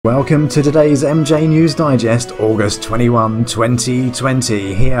Welcome to today's MJ News Digest, August 21,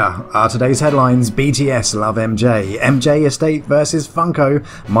 2020. Here are today's headlines: BTS Love MJ, MJ Estate Vs Funko,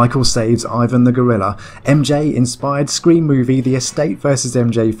 Michael saves Ivan the Gorilla, MJ inspired Scream movie, the Estate Vs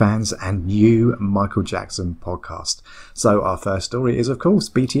MJ fans, and new Michael Jackson podcast. So our first story is, of course,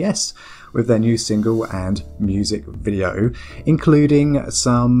 BTS with their new single and music video, including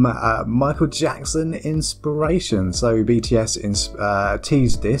some Michael Jackson inspiration. So BTS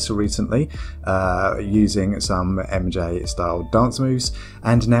teased this recently using some MJ style dance moves,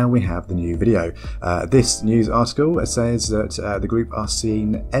 and now we have the new video. This news article says that the group are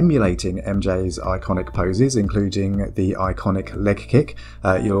seen emulating MJ's iconic poses, including the iconic leg kick.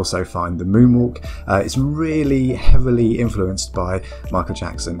 You'll also find the moonwalk. It's really heavily influenced by Michael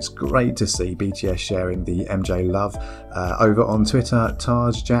Jackson. It's great to see BTS sharing the MJ love. Over on Twitter,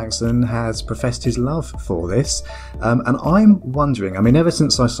 Taj Jackson has professed his love for this, and I'm wondering, I mean, ever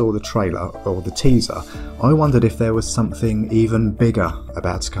since I saw the trailer or the teaser, I wondered if there was something even bigger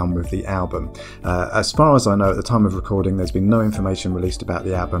about to come with the album. As far as I know, at the time of recording, there's been no information released about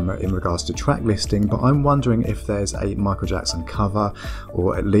the album in regards to track listing, but I'm wondering if there's a Michael Jackson cover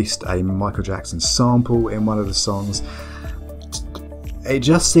or at least a Michael Jackson sample in one of the songs. It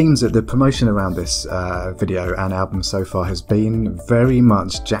just seems that the promotion around this video and album so far has been very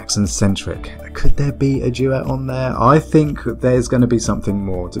much Jackson-centric. Could there be a duet on there? I think there's going to be something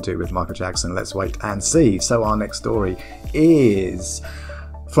more to do with Michael Jackson. Let's wait and see. So our next story is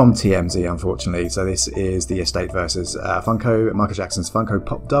from TMZ, unfortunately. So this is the Estate Vs Funko. Michael Jackson's Funko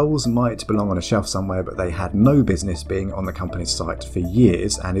Pop dolls might belong on a shelf somewhere, but they had no business being on the company's site for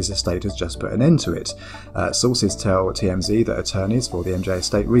years, and his estate has just put an end to it. Sources tell TMZ that attorneys for the MJ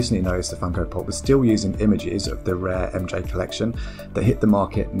estate recently noticed the Funko Pop was still using images of the rare MJ collection that hit the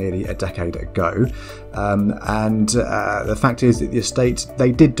market nearly a decade ago. The fact is that the estate,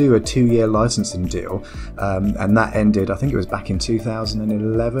 they did do a 2-year licensing deal, and that ended, I think it was back in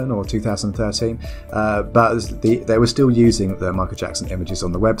 2011 or 2013, but they were still using the Michael Jackson images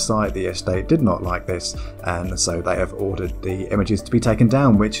on the website. The estate did not like this, and so they have ordered the images to be taken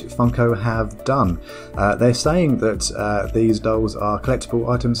down, which Funko have done. They're saying that these dolls are collectible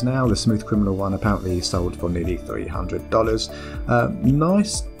items now. The Smooth Criminal one apparently sold for nearly $300.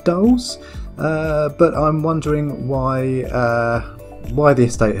 Nice dolls, but I'm wondering why the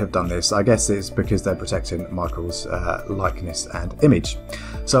estate have done this. I guess it's because they're protecting Michael's likeness and image.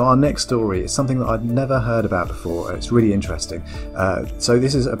 So our next story is something that I'd never heard about before. It's really interesting. So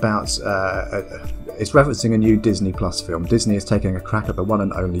this is about it's referencing a new Disney Plus film. Disney is taking a crack at the one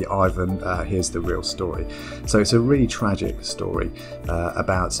and only Ivan. Here's the real story. So it's a really tragic story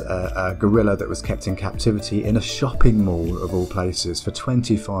about a gorilla that was kept in captivity in a shopping mall of all places for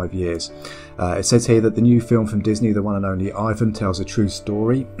 25 years. It says here that the new film from Disney, the one and only Ivan, tells a true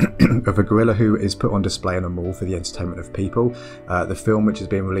story of a gorilla who is put on display in a mall for the entertainment of people. The film, which is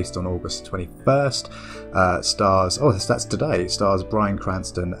being released on August 21st, stars, oh that's today, stars Bryan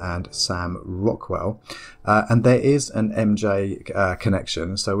Cranston and Sam Rockwell. And there is an MJ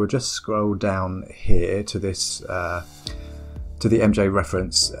connection, so we'll just scroll down here to this to the MJ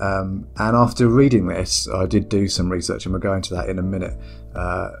reference, and after reading this I did do some research, and we'll go into that in a minute.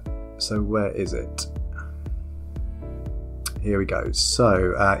 So where is it? Here we go.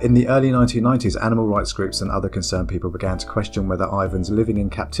 So, in the early 1990s, animal rights groups and other concerned people began to question whether Ivan's living in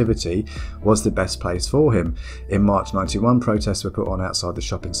captivity was the best place for him. In March 91, protests were put on outside the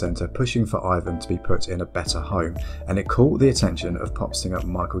shopping centre, pushing for Ivan to be put in a better home, and it caught the attention of pop singer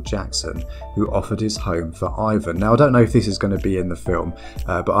Michael Jackson, who offered his home for Ivan. Now, I don't know if this is going to be in the film,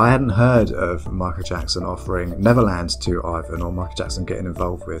 but I hadn't heard of Michael Jackson offering Neverland to Ivan, or Michael Jackson getting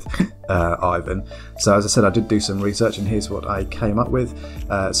involved with Ivan. So, as I said, I did do some research, and here's what I came up with.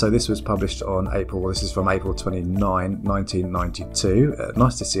 So this was published on this is from April 29, 1992.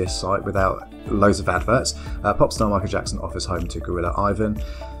 Nice to see a site without loads of adverts. Pop star Michael Jackson offers home to gorilla Ivan.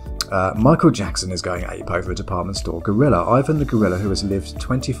 Michael Jackson is going ape over a department store gorilla. Ivan the gorilla, who has lived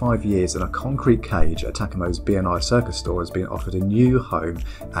 25 years in a concrete cage at Takamo's B&I circus store, has been offered a new home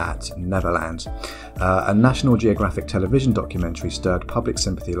at Neverland. A National Geographic television documentary stirred public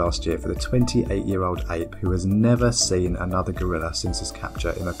sympathy last year for the 28-year-old ape who has never seen another gorilla since his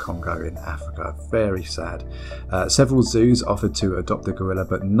capture in the Congo in Africa. Very sad. Several zoos offered to adopt the gorilla,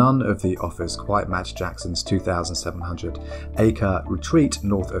 but none of the offers quite matched Jackson's 2,700-acre retreat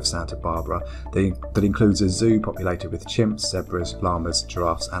north of San Santa Barbara that includes a zoo populated with chimps, zebras, llamas,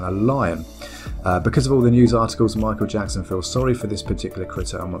 giraffes and a lion. Because of all the news articles, Michael Jackson feels sorry for this particular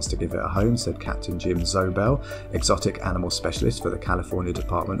critter and wants to give it a home, said Captain Jim Zobel, exotic animal specialist for the California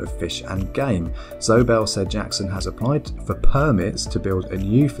Department of Fish and Game. Zobel said Jackson has applied for permits to build a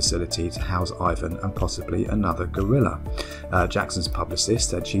new facility to house Ivan and possibly another gorilla. Jackson's publicist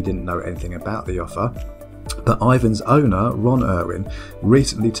said she didn't know anything about the offer, but Ivan's owner, Ron Irwin,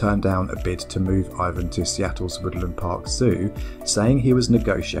 recently turned down a bid to move Ivan to Seattle's Woodland Park Zoo, saying he was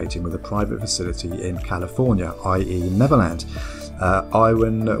negotiating with a private facility in California, i.e. Neverland.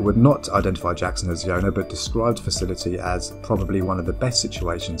 Iwan would not identify Jackson as the owner, but described the facility as probably one of the best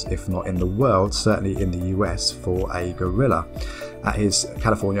situations, if not in the world, certainly in the US, for a gorilla. At his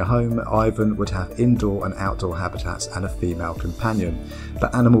California home, Ivan would have indoor and outdoor habitats and a female companion,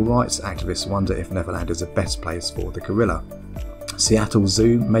 but animal rights activists wonder if Neverland is the best place for the gorilla. Seattle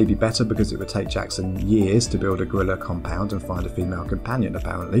Zoo may be better because it would take Jackson years to build a gorilla compound and find a female companion,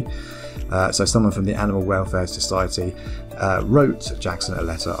 apparently. So someone from the Animal Welfare Society wrote Jackson a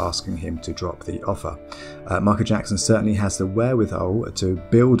letter asking him to drop the offer. Michael Jackson certainly has the wherewithal to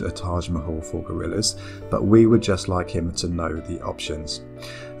build a Taj Mahal for gorillas, but we would just like him to know the options.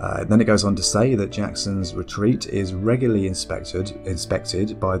 Then it goes on to say that Jackson's retreat is regularly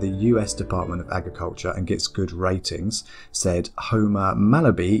inspected by the US Department of Agriculture and gets good ratings, said Homer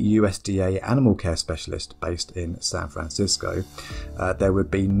Malaby, USDA animal care specialist based in San Francisco. There would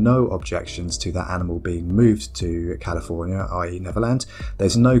be no objections to that animal being moved to California, i.e. Neverland.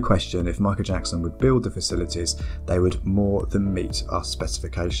 There's no question if Michael Jackson would build the facilities, they would more than meet our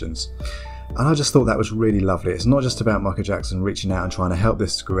specifications. And I just thought that was really lovely. It's not just about Michael Jackson reaching out and trying to help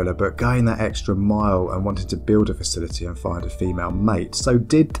this gorilla, but going that extra mile and wanting to build a facility and find a female mate. So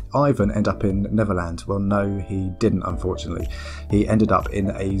did Ivan end up in Neverland? Well, no, he didn't, unfortunately. He ended up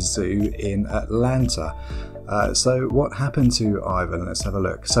in a zoo in Atlanta. So what happened to Ivan? Let's have a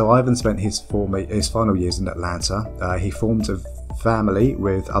look. So Ivan spent his final years in Atlanta. He formed a family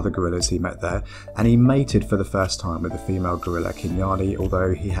with other gorillas he met there, and he mated for the first time with the female gorilla Kenyani,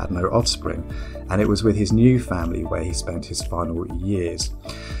 although he had no offspring, and it was with his new family where he spent his final years.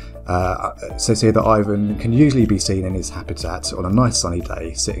 It says here that Ivan can usually be seen in his habitat on a nice sunny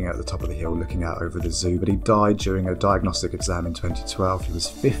day, sitting at the top of the hill looking out over the zoo, but he died during a diagnostic exam in 2012. He was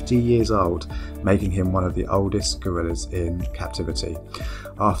 50 years old, making him one of the oldest gorillas in captivity.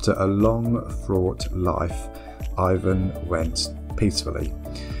 After a long, fraught life, Ivan went peacefully.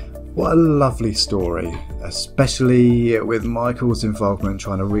 What a lovely story, especially with Michael's involvement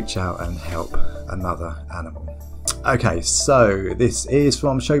trying to reach out and help another animal. Okay, so this is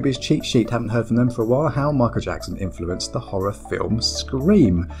from Showbiz Cheat Sheet. Haven't heard from them for a while. How Michael Jackson influenced the horror film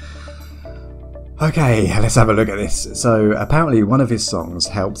Scream. Okay, let's have a look at this. So apparently one of his songs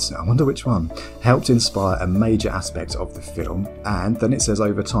helped, I wonder which one, helped inspire a major aspect of the film, and then it says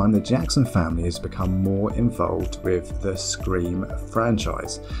over time the Jackson family has become more involved with the Scream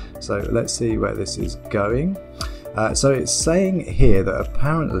franchise. So let's see where this is going. So it's saying here that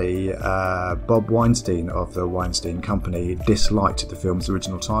apparently Bob Weinstein of the Weinstein Company disliked the film's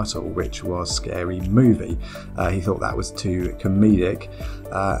original title, which was Scary Movie. He thought that was too comedic,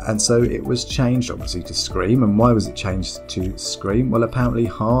 and so it was changed obviously to Scream. And why was it changed to Scream? Well, apparently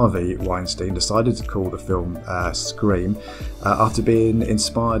Harvey Weinstein decided to call the film Scream after being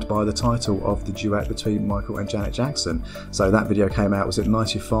inspired by the title of the duet between Michael and Janet Jackson. So that video came out, was it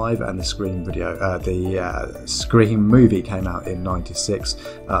 95, and the Scream video, the Scream movie came out in 96.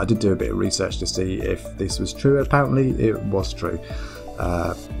 I did do a bit of research to see if this was true. Apparently it was true.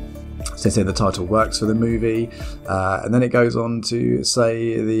 So say the title works for the movie, and then it goes on to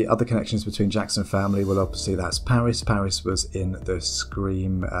say the other connections between Jackson family. Well, obviously that's Paris. Paris was in the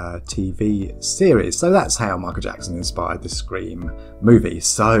Scream TV series, so that's how Michael Jackson inspired the Scream movie.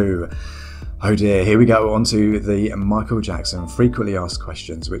 So, oh dear, here we go on to the Michael Jackson frequently asked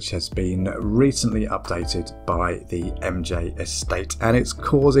questions, which has been recently updated by the MJ estate, and it's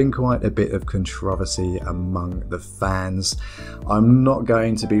causing quite a bit of controversy among the fans. I'm not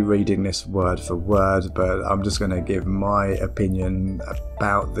going to be reading this word for word, but I'm just going to give my opinion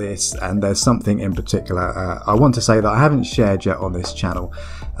about this, and there's something in particular I want to say that I haven't shared yet on this channel,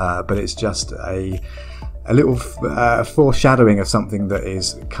 but it's just a little foreshadowing of something that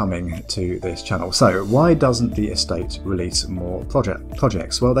is coming to this channel. So why doesn't the estate release more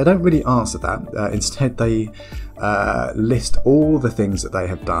projects? Well, they don't really answer that. Instead they list all the things that they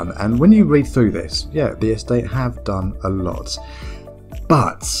have done, and when you read through this, yeah, the estate have done a lot,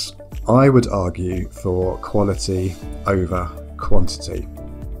 but I would argue for quality over quantity.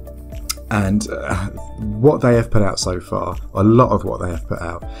 And what they have put out so far, a lot of what they have put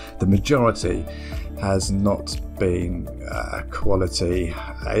out, the majority has not been quality,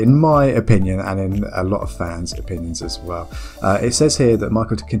 in my opinion, and in a lot of fans' opinions as well. It says here that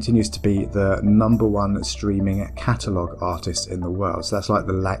Michael continues to be the #1 streaming catalogue artist in the world, so that's like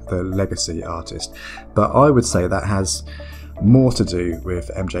the legacy artist. But I would say that has more to do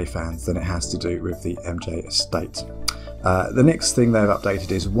with MJ fans than it has to do with the MJ estate. The next thing they've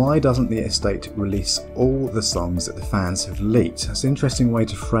updated is, why doesn't the estate release all the songs that the fans have leaked? That's an interesting way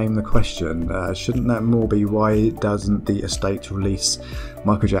to frame the question. Shouldn't that more be, why doesn't the estate release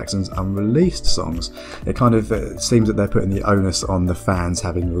Michael Jackson's unreleased songs? It kind of seems that they're putting the onus on the fans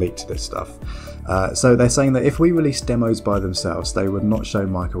having leaked this stuff. So they're saying that if we release demos by themselves, they would not show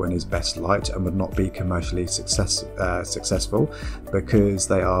Michael in his best light and would not be commercially successful, because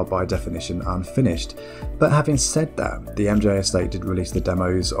they are by definition unfinished. But having said that, the MJ estate did release the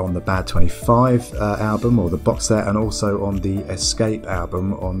demos on the Bad 25 album, or the box set, and also on the Escape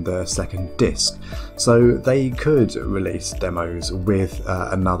album on the second disc. So they could release demos with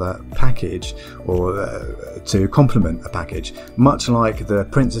another package, or to complement a package, much like the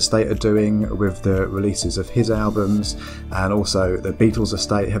Prince estate are doing with the releases of his albums, and also the Beatles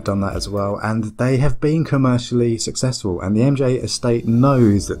estate have done that as well, and they have been commercially successful, and the MJ estate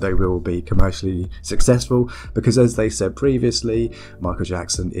knows that they will be commercially successful, because as they said previously, Michael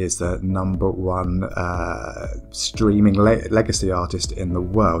Jackson is the #1 streaming legacy artist in the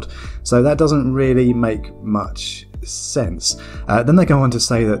world. So that doesn't really make much sense. Then they go on to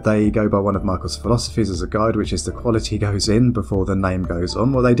say that they go by one of Michael's philosophies as a guide, which is the quality goes in before the name goes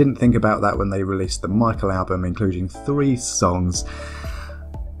on. Well, they didn't think about that when they released the Michael album, including 3 songs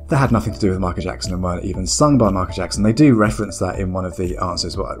that had nothing to do with Michael Jackson and weren't even sung by Michael Jackson. They do reference that in one of the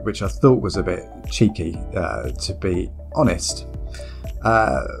answers, which I thought was a bit cheeky, to be honest.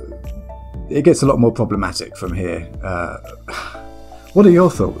 It gets a lot more problematic from here. What are your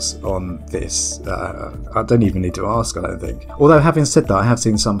thoughts on this? I don't even need to ask, I don't think. Although, having said that, I have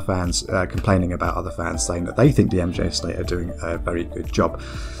seen some fans complaining about other fans, saying that they think the MJ estate are doing a very good job.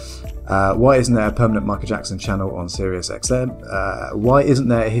 Why isn't there a permanent Michael Jackson channel on Sirius XM? Why isn't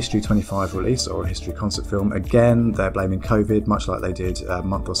there a History 25 release or a History concert film? Again, they're blaming COVID, much like they did a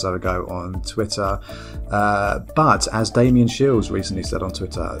month or so ago on Twitter. But as Damien Shields recently said on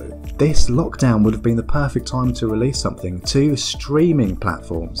Twitter, this lockdown would have been the perfect time to release something to streaming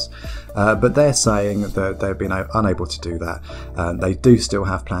platforms. But they're saying that they've been unable to do that. They do still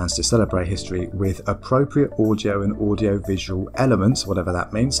have plans to celebrate history with appropriate audio and audio-visual elements, whatever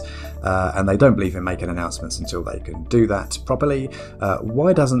that means. And they don't believe in making announcements until they can do that properly.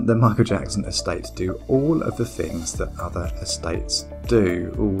 Why doesn't the Michael Jackson estate do all of the things that other estates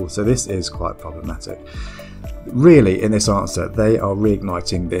do? Ooh, so this is quite problematic. Really, in this answer, they are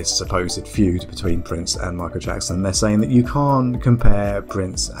reigniting this supposed feud between Prince and Michael Jackson. They're saying that you can't compare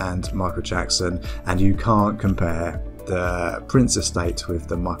Prince and Michael Jackson, and you can't compare the Prince estate with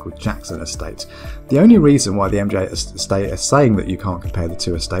the Michael Jackson estate. The only reason why the MJ estate is saying that you can't compare the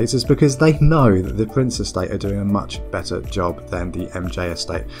two estates is because they know that the Prince estate are doing a much better job than the MJ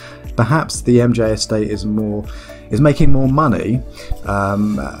estate. Perhaps the MJ estate is making more money,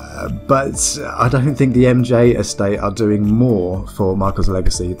 but I don't think the MJ estate are doing more for Michael's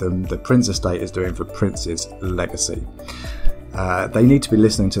legacy than the Prince estate is doing for Prince's legacy. They need to be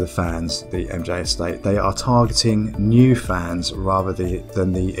listening to the fans, the MJ estate. They are targeting new fans rather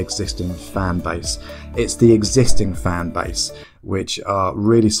than the existing fan base. It's the existing fan base which are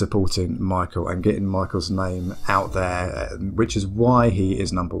really supporting Michael and getting Michael's name out there, which is why he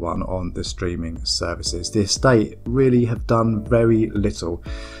is #1 on the streaming services. The estate really have done very little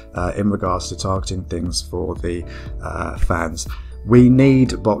in regards to targeting things for the fans. We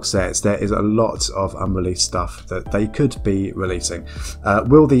need box sets. There is a lot of unreleased stuff that they could be releasing.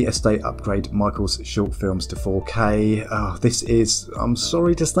 Will the estate upgrade Michael's short films to 4K? This is, I'm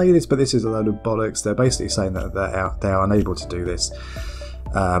sorry to say this, but this is a load of bollocks. They're basically saying that they are unable to do this.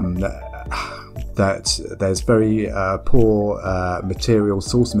 That there's very poor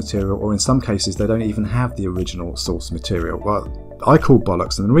source material, or in some cases they don't even have the original source material. Well, I call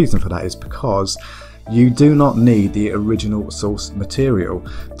bollocks, and the reason for that is because you do not need the original source material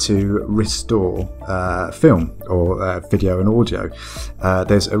to restore film or video and audio.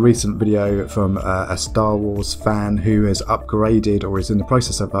 There's a recent video from a Star Wars fan who has upgraded, or is in the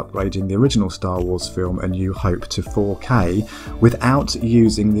process of upgrading, the original Star Wars film A New Hope to 4K without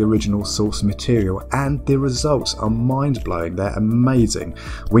using the original source material, and the results are mind-blowing. They're amazing.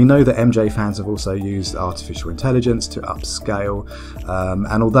 We know that MJ fans have also used artificial intelligence to upscale,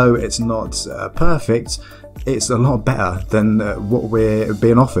 and although it's not perfect, perfect, it's a lot better than what we're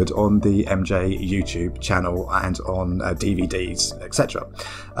being offered on the MJ YouTube channel and on DVDs, etc.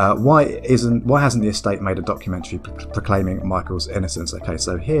 Why hasn't the estate made a documentary proclaiming Michael's innocence? Okay,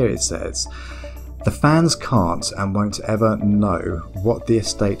 so here it says, the fans can't and won't ever know what the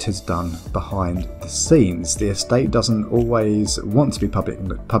estate has done behind the scenes. The estate doesn't always want to be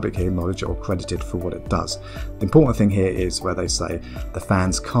publicly acknowledged or credited for what it does. The important thing here is where they say the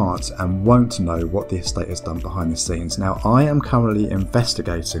fans can't and won't know what the estate has done behind the scenes. Now, I am currently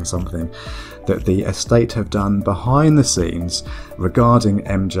investigating something that the estate have done behind the scenes regarding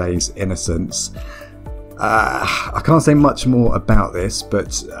MJ's innocence. I can't say much more about this,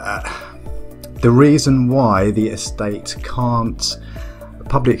 but the reason why the estate can't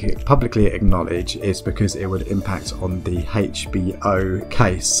publicly acknowledge is because it would impact on the HBO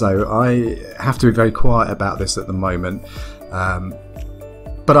case. So I have to be very quiet about this at the moment.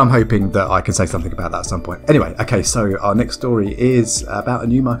 But I'm hoping that I can say something about that at some point. Anyway, okay, so our next story is about a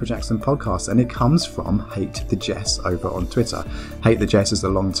new Michael Jackson podcast, and it comes from Hate the Jess over on Twitter. Hate the Jess is a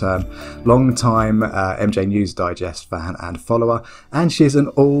long-time MJ News Digest fan and follower, and she's an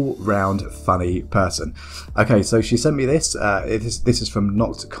all-round funny person. Okay, so she sent me this. This is from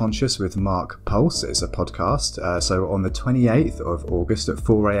Not Conscious with Mark Pulse. It's a podcast. So on the 28th of August at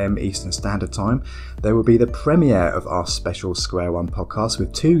 4 AM Eastern Standard Time, there will be the premiere of our special Square One podcast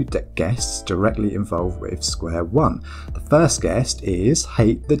with two guests directly involved with Square One. The first guest is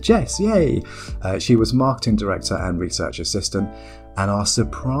Hate the Jess, yay! She was marketing director and research assistant, and our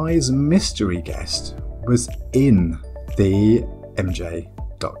surprise mystery guest was in the MJ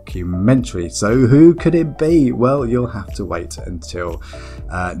documentary. So who could it be? Well, you'll have to wait until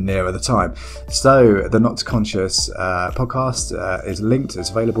nearer the time. So the Not Conscious podcast is linked. It's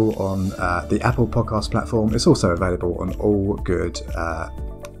available on the Apple podcast platform. It's also available on all good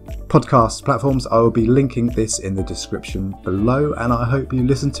podcast platforms. I will be linking this in the description below, and I hope you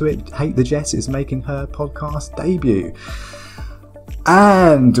listen to it. Hate the Jess is making her podcast debut.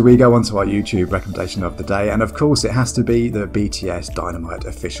 And we go on to our YouTube recommendation of the day, and of course it has to be the BTS Dynamite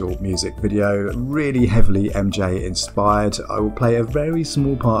official music video, really heavily MJ inspired. I will play a very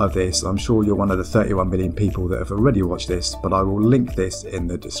small part of this. I'm sure you're one of the 31 million people that have already watched this, but I will link this in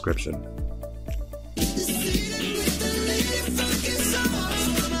the description.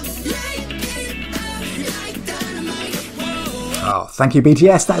 Oh, thank you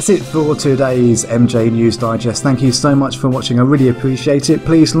BTS, that's it for today's MJ News Digest. Thank you so much for watching, I really appreciate it.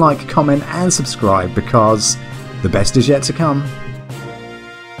 Please like, comment and subscribe because the best is yet to come.